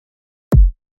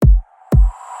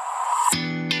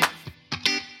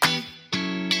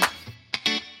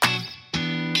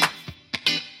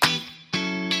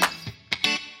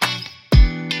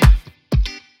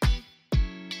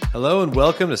Hello and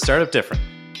welcome to Startup Different.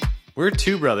 We're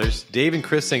two brothers, Dave and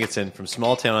Chris Sinkinson from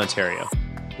small town Ontario.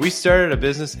 We started a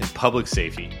business in public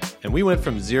safety, and we went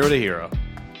from zero to hero.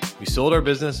 We sold our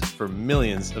business for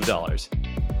millions of dollars.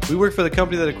 We worked for the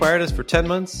company that acquired us for 10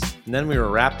 months, and then we were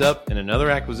wrapped up in another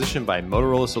acquisition by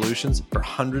Motorola Solutions for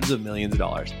hundreds of millions of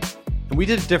dollars. And we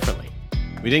did it differently.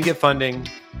 We didn't get funding,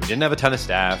 we didn't have a ton of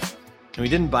staff, and we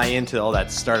didn't buy into all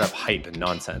that startup hype and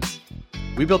nonsense.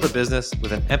 We built a business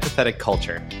with an empathetic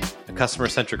culture, a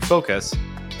customer-centric focus,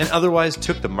 and otherwise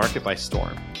took the market by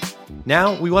storm.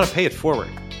 Now we want to pay it forward.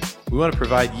 We want to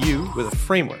provide you with a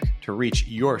framework to reach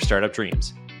your startup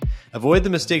dreams. Avoid the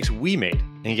mistakes we made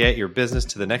and get your business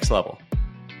to the next level.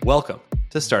 Welcome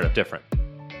to Startup Different.